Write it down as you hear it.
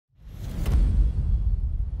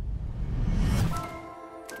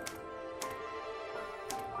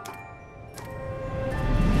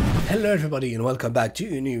Hello everybody and welcome back to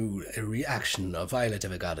a new reaction of Violet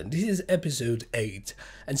Evergarden. This is episode 8,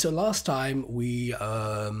 and so last time we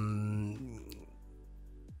learned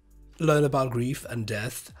about grief and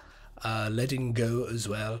death, letting go as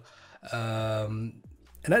well, and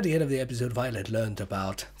at the end of the episode Violet learned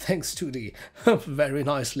about, thanks to the very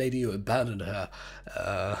nice lady who abandoned her,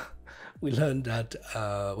 we learned that,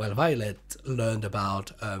 well, Violet learned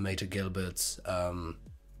about Major Gilbert's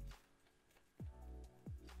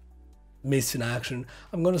miss in action.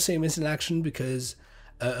 I'm gonna say miss in action because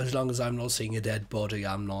as long as I'm not seeing a dead body,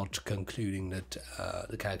 I'm not concluding that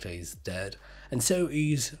the character is dead, and so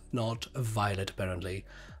is not Violet apparently.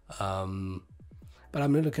 But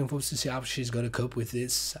I'm really looking forward to see how she's gonna cope with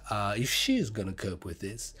this, if she's gonna cope with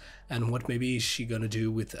this, and what maybe is she gonna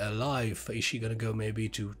do with her life. Is she gonna go maybe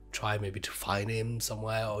to try maybe to find him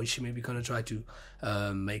somewhere, or is she maybe gonna try to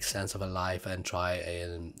make sense of her life and try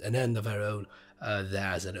an end of her own there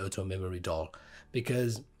as an auto memory doll?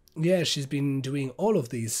 Because yeah, she's been doing all of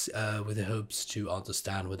these with the hopes to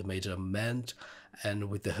understand what the Major meant, and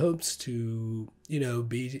with the hopes to, you know,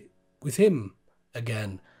 be with him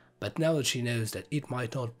again. But now that she knows that it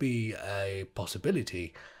might not be a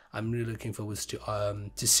possibility, I'm really looking forward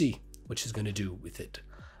to see what she's going to do with it.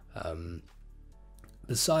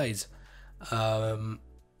 Besides, her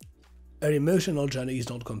emotional journey is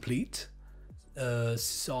not complete,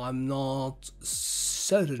 so I'm not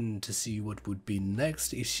certain to see what would be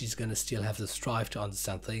next, if she's going to still have the strive to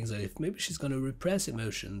understand things, or if maybe she's going to repress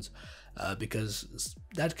emotions, because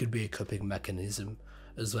that could be a coping mechanism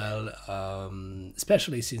as well,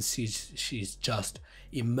 especially since she's just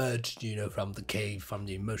emerged, you know, from the cave, from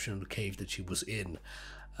the emotional cave that she was in,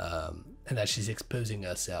 and that she's exposing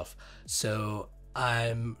herself. So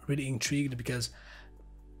I'm really intrigued, because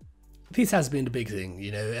this has been the big thing,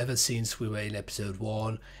 you know, ever since we were in episode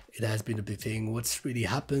 1. It has been a big thing. What's really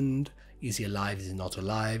happened? Is he alive? Is he not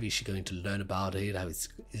alive? Is she going to learn about it? How is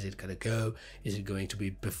it going to go? Is it going to be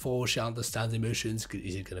before she understands emotions?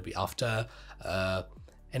 Is it going to be after?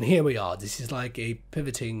 And here we are. This is like a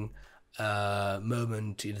pivoting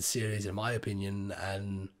moment in the series, in my opinion,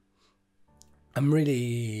 and I'm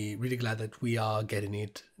really, really glad that we are getting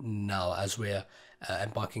it now as we're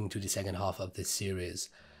embarking to the second half of this series.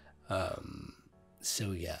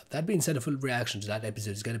 So yeah, that being said, a full reaction to that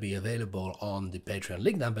episode is going to be available on the Patreon,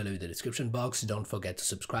 link down below in the description box. Don't forget to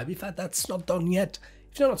subscribe if that's not done yet.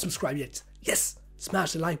 If you're not subscribed yet, yes,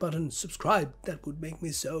 smash the like button, subscribe. That would make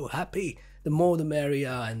me so happy. The more the merrier,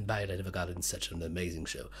 and Violet Evergarden is such an amazing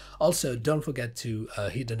show. Also, don't forget to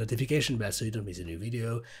hit the notification bell so you don't miss a new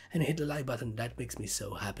video, and hit the like button. That makes me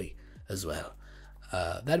so happy as well.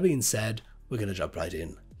 That being said, we're going to jump right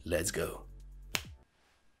in. Let's go.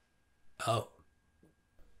 Oh.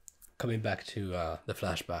 Coming back to the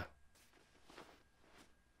flashback.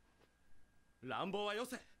 乱暴はよ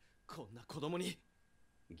せ。こんな子供に。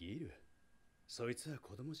ギル、そいつは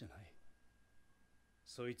子供じゃない。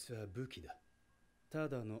そいつは武器だ。た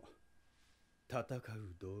だの戦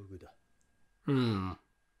う道具だ。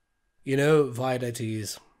You know, Violet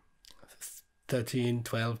is 13,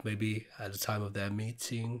 12 maybe at the time of their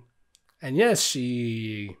meeting. And yes,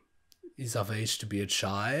 she is of age to be a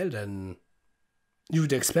child, and you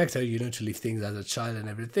would expect her, you know, to leave things as a child and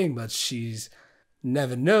everything, but she's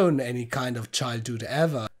never known any kind of childhood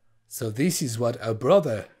ever. So this is what her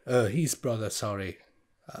brother, his brother, sorry,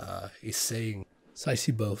 is saying. So I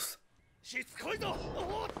see both.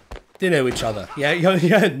 They know each other. Yeah,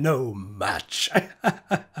 you're no match.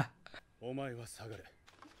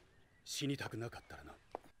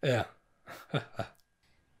 Yeah.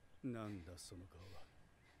 なんだその顔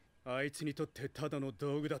は。あいつにとってただの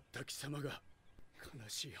道具だった貴様が悲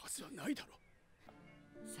しいはずはないだろ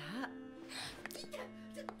う。さ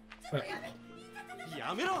あ、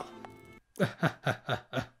やめろ。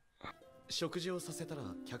食事をさせたら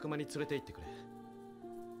客間に連れて行ってくれ。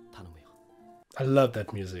頼むよ。I love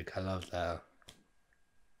that music. I love that.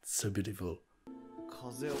 It's so beautiful.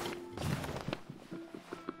 風を。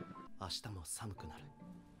明日も寒くなる。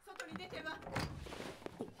外に出ては。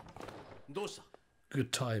どうした？ Good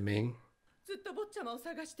timing. ずっと坊ちゃまを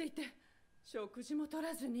探していて、食事も取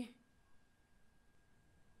らずに。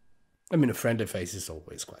I mean, a friendly face is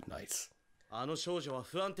always quite nice. あの少女は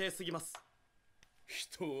不安定すぎます。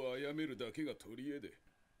人を殺めるだけが取り柄で、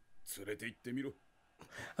連れて行ってみろ。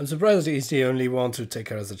I'm surprised he's the only one to take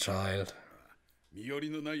her as a child. 身寄り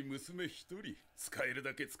のない娘一人、使える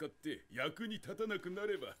だけ使って役に立たなくな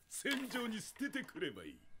れば戦場に捨ててくれば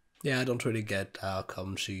いい。Yeah, I don't really get how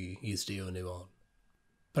come she is the only one.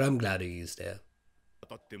 But I'm glad he is there. 当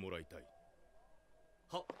たってもらいたい。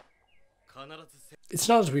It's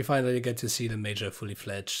not that we finally get to see the Major fully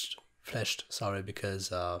fledged fleshed, sorry, because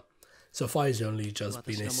so far it's only just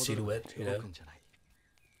been a silhouette, you know.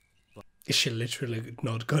 Is she literally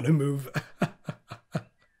not gonna move?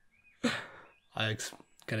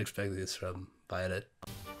 Can expect this from Violet.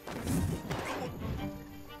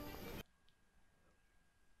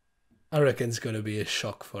 I reckon it's gonna be a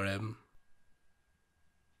shock for him.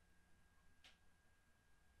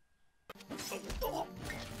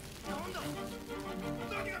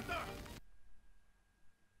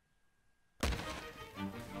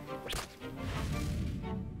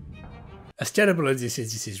 As terrible as this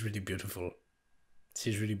is really beautiful. This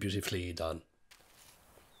is really beautifully done.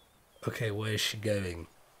 Okay, where is she going?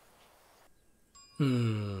 あ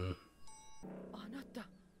なた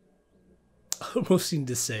Almost in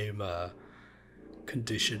the same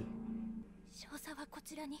condition. 少佐はこ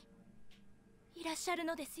ちらにいらっしゃる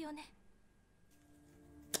のですよね。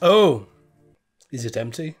 Oh! Is it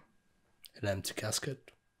empty? An empty casket?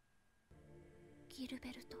 ギル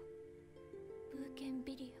ベルト、ブーケン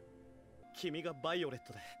ビリア。君がバイオレッ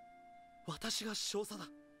トで私が少佐だ。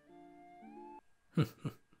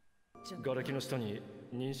瓦礫の下に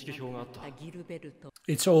認識表があった。ギルベルト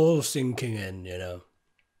It's all sinking in, you know.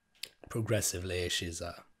 Progressively, she's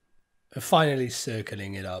finally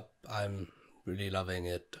circling it up. I'm really loving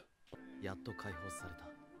it. やっと解放された。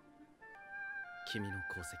君の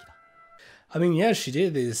功績だ。I mean, yeah, she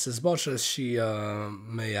did this. As much as she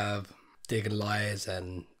may have taken lives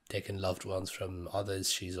and taken loved ones from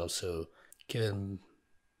others, she's also given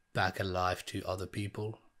back a life to other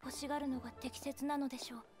people. 欲しがるのが適切なので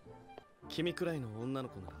しょう。君くらいの女の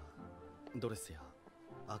子ならドレスや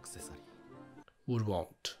アクセサリー。 Would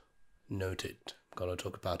want. Noted. Gonna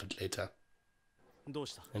talk about it later. どう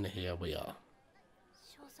した？ And here we are.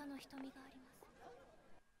 少佐の瞳があり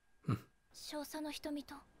ます。少佐の瞳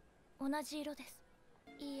と同じ色です。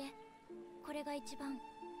いいえ、これが一番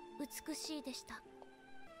美しいでした。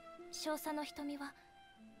少佐の瞳は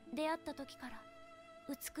出会った時から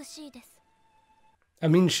美しいです。 I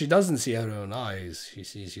mean, she doesn't see her own eyes. She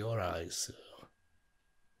sees your eyes. So.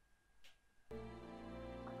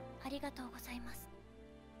 ありがとうございます。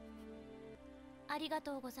ありが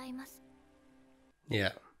とうございます。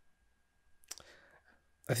 Yeah.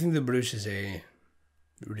 I think the brooch is a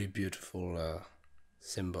really beautiful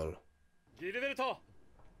symbol. ギルベルト、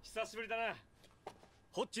久しぶりだな。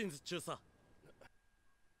ホッチンズ中佐。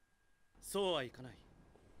そうはいかない。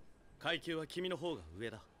階級は君の方が上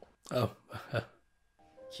だ。Oh.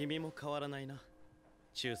 君も変わらないな。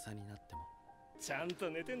中佐になっても。ちゃんと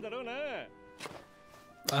寝てんだろうな。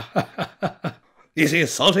Is he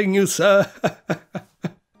assaulting you, sir?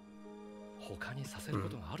 他にさせるこ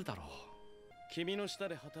とがあるだろう。君の下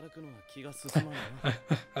で働くのは気が進まない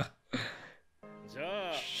な。じ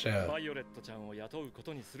ゃあ、Sure. バイオレットちゃんを雇うこ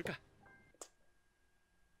とにするか。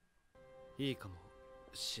いいかも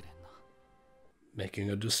しれんな。 Making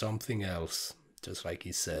her do something else, just like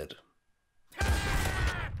he said.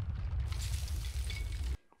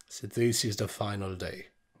 So this is the final day,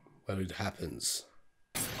 where it happens.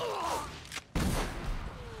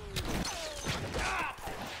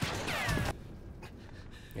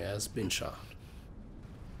 Yeah, it's been shot.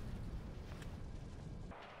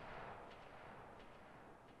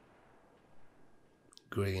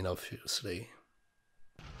 Green, obviously.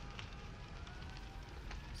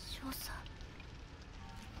 少佐。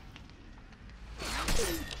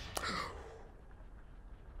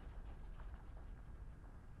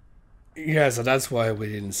 Yeah, so that's why we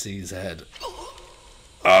didn't see his head.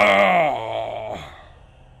 Oh!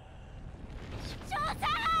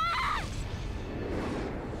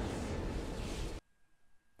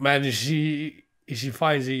 Man, if she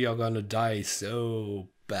finds you, you're gonna die so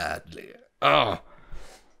badly. Oh!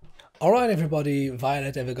 Alright everybody,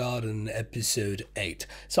 Violet Evergarden episode 8.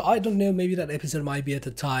 So I don't know, maybe that episode might be at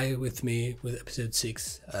a tie with me, with episode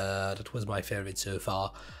 6. That was my favorite so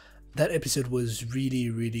far. That episode was really,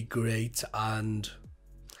 really great, and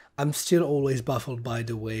I'm still always baffled by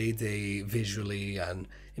the way they visually and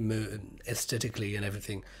aesthetically and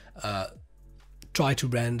everything try to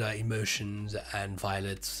render emotions and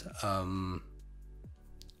Violet's, how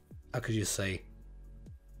could you say,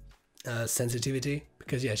 sensitivity.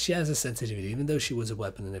 Because yeah, she has a sensitivity, even though she was a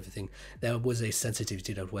weapon and everything, there was a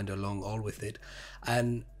sensitivity that went along all with it.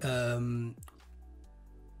 And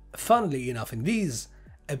funnily enough, in these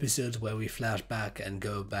episodes where we flash back and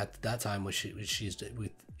go back to that time where she's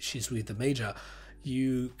with the Major,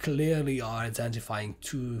 you clearly are identifying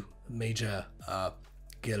two Major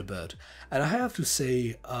Gilbert, and I have to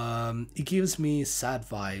say, it gives me sad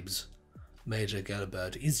vibes. Major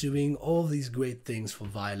Gilbert is doing all these great things for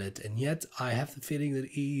Violet, and yet I have the feeling that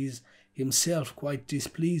he's himself quite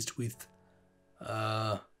displeased with,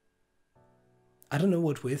 I don't know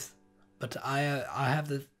what with, but I have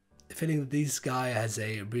the feeling that this guy has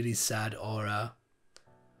a really sad aura,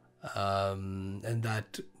 and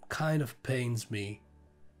that kind of pains me.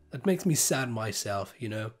 That makes me sad myself, you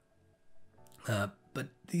know. But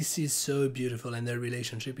this is so beautiful, and their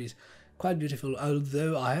relationship is quite beautiful,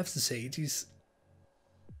 although I have to say it is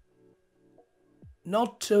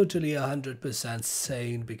not totally 100%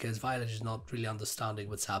 sane, because Violet is not really understanding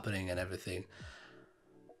what's happening and everything.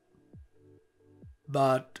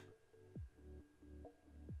 But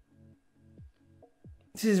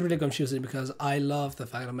this is really confusing, because I love the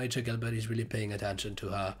fact that Major Gilbert is really paying attention to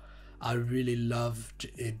her. I really love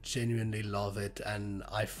it, genuinely love it, and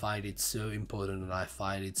I find it so important, and I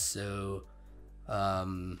find it so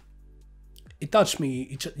it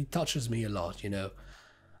touches me a lot, you know.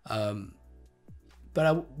 But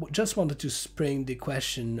I just wanted to spring the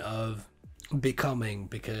question of becoming,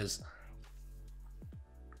 because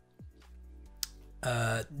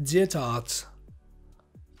Dietart's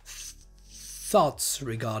thoughts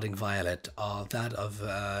regarding Violet are that of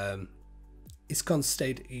his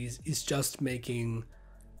constant is just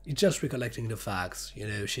recollecting the facts, you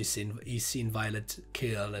know. He's seen Violet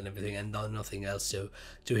kill and everything, and done nothing else, so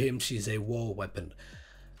to him she's a war weapon,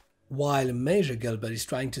 while Major Gilbert is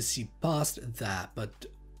trying to see past that. But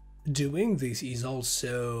doing this, he's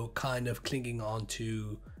also kind of clinging on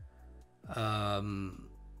to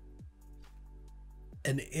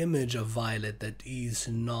an image of Violet that is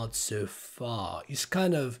not so far. He's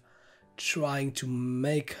kind of trying to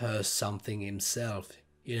make her something himself,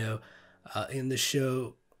 you know. In the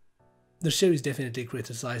show is definitely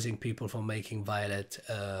criticizing people for making Violet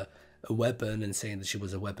a weapon and saying that she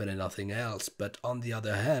was a weapon and nothing else. But on the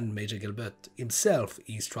other hand, Major Gilbert himself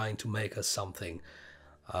is trying to make her something.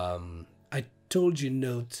 I told you,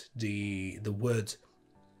 note the words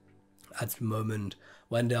at the moment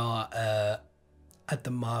when they are at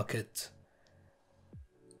the market,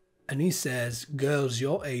 and he says, girls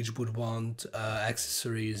your age would want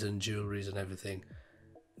accessories and jewelries and everything.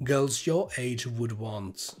 Girls your age would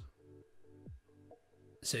want.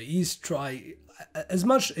 So he's trying, as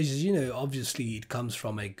much as, you know, obviously it comes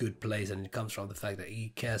from a good place, and it comes from the fact that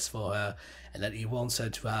he cares for her and that he wants her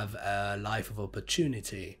to have a life of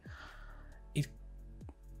opportunity.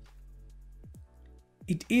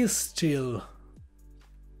 It is still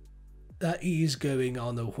that he is going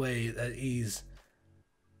on a way that is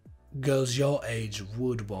girls your age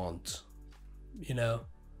would want, you know.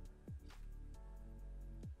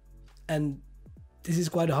 And this is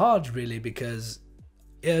quite hard, really, because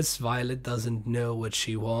yes, Violet doesn't know what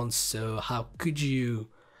she wants, so how could you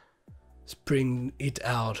spring it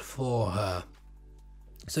out for her?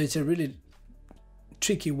 So it's a really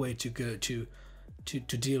tricky way to go to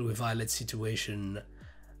deal with Violet's situation.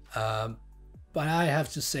 But I have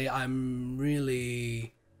to say, I'm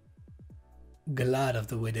really glad of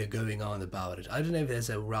the way they're going on about it. I don't know if there's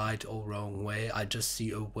a right or wrong way. I just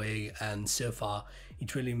see a way, and so far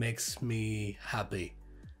it really makes me happy.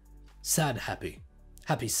 Sad happy.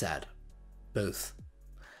 Happy sad. Both.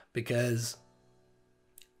 Because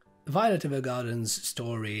Violet Evergarden's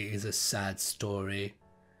story is a sad story.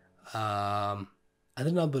 I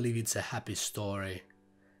do not believe it's a happy story.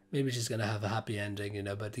 Maybe she's gonna have a happy ending, you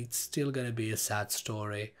know, but it's still gonna be a sad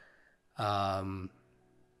story. Or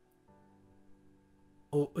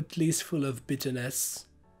at least full of bitterness.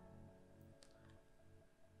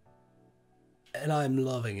 And I'm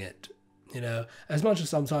loving it, you know. As much as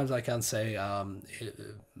sometimes I can say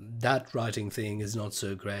that writing thing is not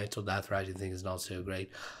so great, or that writing thing is not so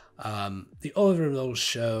great. The overall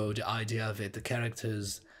show, the idea of it, the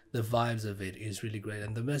characters, the vibes of it is really great,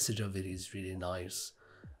 and the message of it is really nice.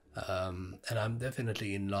 And I'm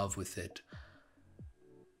definitely in love with it.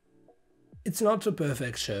 It's not a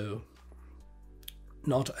perfect show.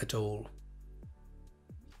 Not at all.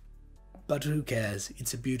 But who cares?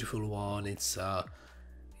 It's a beautiful one. It's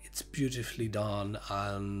beautifully done,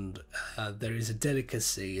 and there is a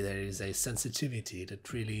delicacy, there is a sensitivity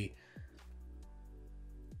that really,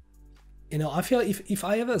 you know, I feel if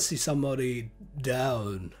I ever see somebody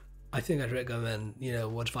down, I think I'd recommend, you know,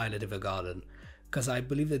 watch Violet Evergarden, because I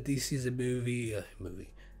believe that this is a movie.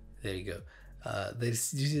 There you go.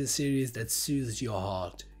 This is a series that soothes your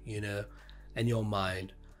heart, you know, and your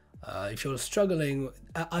mind. If you're struggling,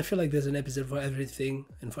 I feel like there's an episode for everything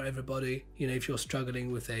and for everybody. You know, if you're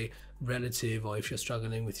struggling with a relative, or if you're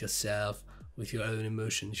struggling with yourself, with your own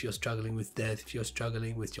emotions, if you're struggling with death, if you're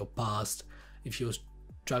struggling with your past, if you're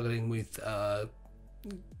struggling with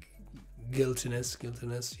guilt,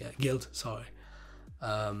 sorry.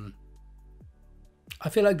 I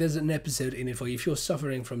feel like there's an episode in it for you. If you're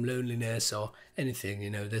suffering from loneliness or anything, you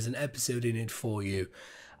know, there's an episode in it for you.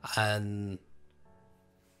 And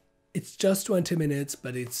it's just 20 minutes,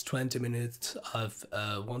 but it's 20 minutes of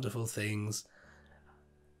wonderful things.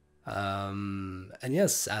 And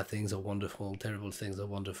yes, sad things are wonderful, terrible things are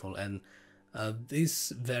wonderful. And this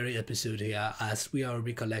very episode here, as we are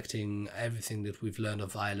recollecting everything that we've learned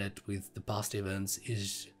of Violet with the past events,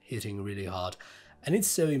 is hitting really hard. And it's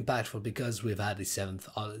so impactful because we've had the seven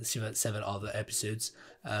other episodes.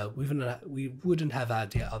 We wouldn't have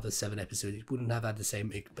had the other 7 episodes. It wouldn't have had the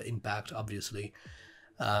same impact, obviously.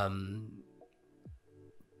 So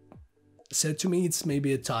to me, it's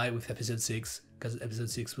maybe a tie with episode 6, because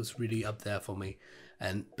episode 6 was really up there for me.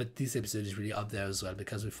 But this episode is really up there as well,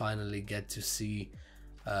 because we finally get to see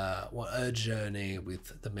what her journey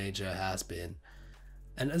with the Major has been.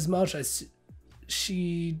 And as much as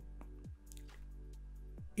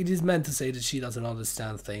it is meant to say that she doesn't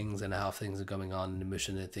understand things and how things are going on and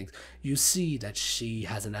emotion and things, you see that she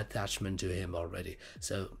has an attachment to him already.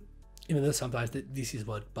 So even though sometimes this is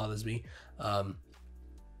what bothers me,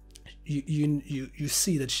 you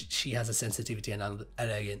see that she has a sensitivity and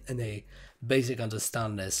a basic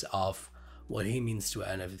understanding of what he means to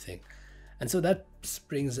her and everything. And so that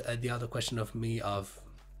brings the other question of me of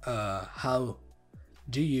how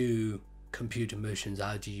do you compute emotions,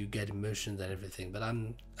 how do you get emotions and everything. But I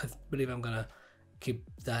believe I'm gonna keep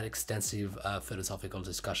that extensive philosophical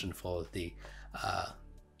discussion for the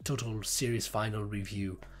total series final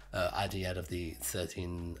review at the end of the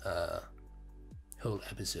 13 whole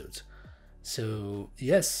episodes. So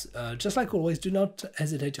yes, just like always, do not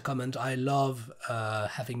hesitate to comment. I love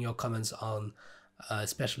having your comments on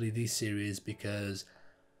especially this series, because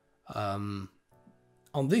on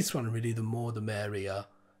this one really the more the merrier,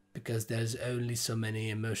 because there's only so many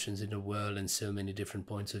emotions in the world and so many different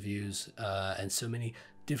points of views and so many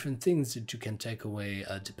different things that you can take away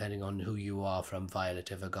depending on who you are from Violet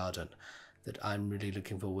Evergarden, that I'm really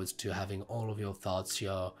looking forward to having all of your thoughts,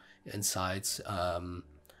 your insights. And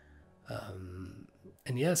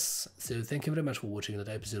yes, so thank you very much for watching that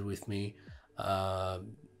episode with me.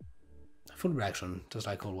 Full reaction, just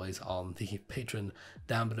like always, on the Patreon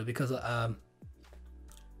down below, because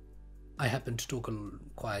I happen to talk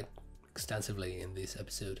quite extensively in this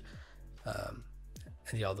episode and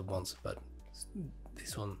the other ones, but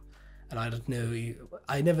this one, and I don't know,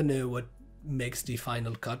 I never know what makes the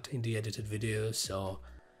final cut in the edited video. So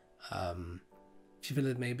if you feel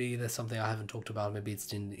that maybe there's something I haven't talked about, maybe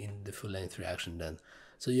it's in the full-length reaction then.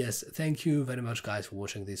 So yes, thank you very much guys for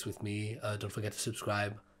watching this with me. Don't forget to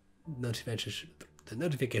subscribe, the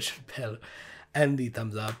notification bell and the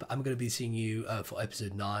thumbs up. I'm going to be seeing you for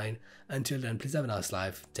episode 9. Until then, please have a nice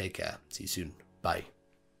life. Take care. See you soon. Bye.